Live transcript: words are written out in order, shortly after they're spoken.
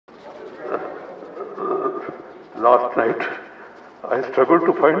Last night, I struggled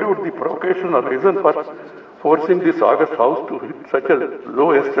to find out the provocation or reason for forcing this August House to hit such a low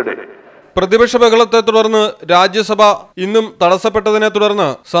yesterday. പ്രതിപക്ഷ ബഹളത്തെ തുടർന്ന് രാജ്യസഭ ഇന്നും തടസ്സപ്പെട്ടതിനെ തുടർന്ന്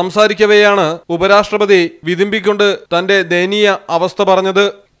സംസാരിക്കവെയാണ് ഉപരാഷ്ട്രപതി വിതിമ്പിക്കൊണ്ട് തന്റെ ദയനീയ അവസ്ഥ പറഞ്ഞത്.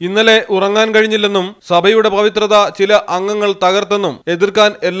 ഇന്നലെ ഉറങ്ങാൻ കഴിഞ്ഞില്ലെന്നും സഭയുടെ പവിത്രത ചില അംഗങ്ങൾ തകർത്തെന്നും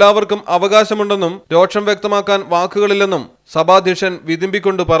എതിർക്കാൻ എല്ലാവർക്കും അവകാശമുണ്ടെന്നും രോഷം വ്യക്തമാക്കാൻ വാക്കുകളില്ലെന്നും സഭാധ്യക്ഷൻ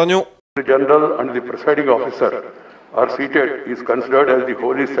വിതിമ്പിക്കൊണ്ട് പറഞ്ഞു. The general and the presiding officer are seated is considered as the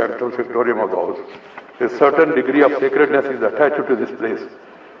holy sanctum sanctorum of the house. A certain degree of sacredness is attached to this place.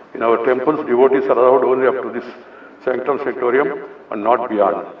 In our temples, devotees are allowed only up to this sanctum sanctorum and not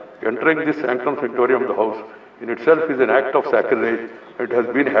beyond. Entering this sanctum sanctorum of the house in itself is an act of sacrilege. It has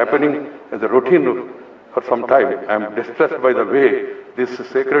been happening as a routine for some time. I am distressed by the way this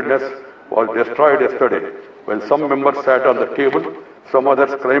sacredness was destroyed yesterday. While some members sat on the table, some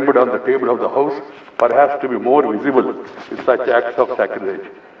others climbed on the table of the house, perhaps to be more visible in such acts of sacrilege.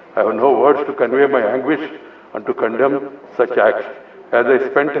 I have no words to convey my anguish and to condemn such acts, as I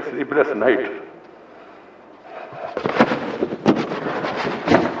spent a sleepless night.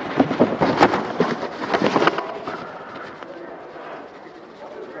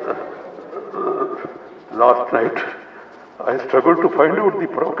 Last night, I struggled to find out the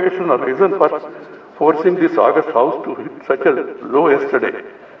provocation or reason for forcing this August House to hit such a low yesterday.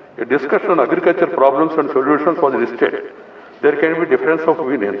 A discussion on agriculture problems and solutions was listed. There can be difference of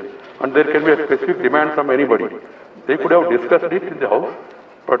opinion and there can be a specific demand from anybody. They could have discussed it in the House,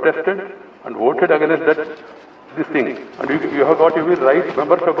 protested and voted against this thing. And you have got every right,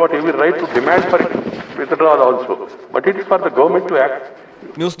 members have got every right to demand for it withdrawal also. But it is for the government to act.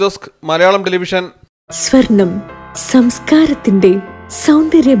 News Desk, Malayalam Television. സ്വർണം സംസ്കാരത്തിന്റെ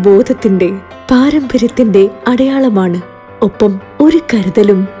സൗന്ദര്യബോധത്തിന്റെ പാരമ്പര്യത്തിന്റെ അടയാളമാണ്. ഒപ്പം ഒരു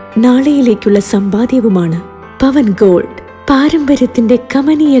കരുതലും നാളെയിലേക്കുള്ള സമ്പാദ്യവുമാണ്. പവൻ gold പാരമ്പര്യത്തിന്റെ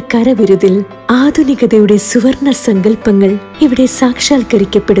കമനീയ കരവിരുതിൽ ആധുനികതയുടെ സുവർണ സങ്കല്പങ്ങൾ ഇവിടെ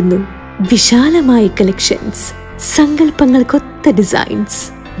സാക്ഷാത്കരിക്കപ്പെടുന്നു. വിശാലമായ കളക്ഷൻസ്, സങ്കല്പങ്ങൾക്കൊത്ത ഡിസൈൻസ്,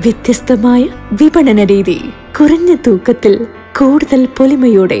 വ്യത്യസ്തമായ വിപണന രീതി, കുറഞ്ഞ തൂക്കത്തിൽ കൂടുതൽ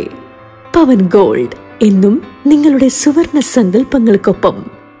പൊലിമയോടെ. പവൻ ഗോൾഡ് എന്നും നിങ്ങളുടെ സുവർണ സങ്കല്പങ്ങൾക്കൊപ്പം.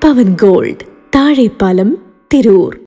 പവൻ ഗോൾഡ്, താഴെപ്പാലം, തിരൂർ.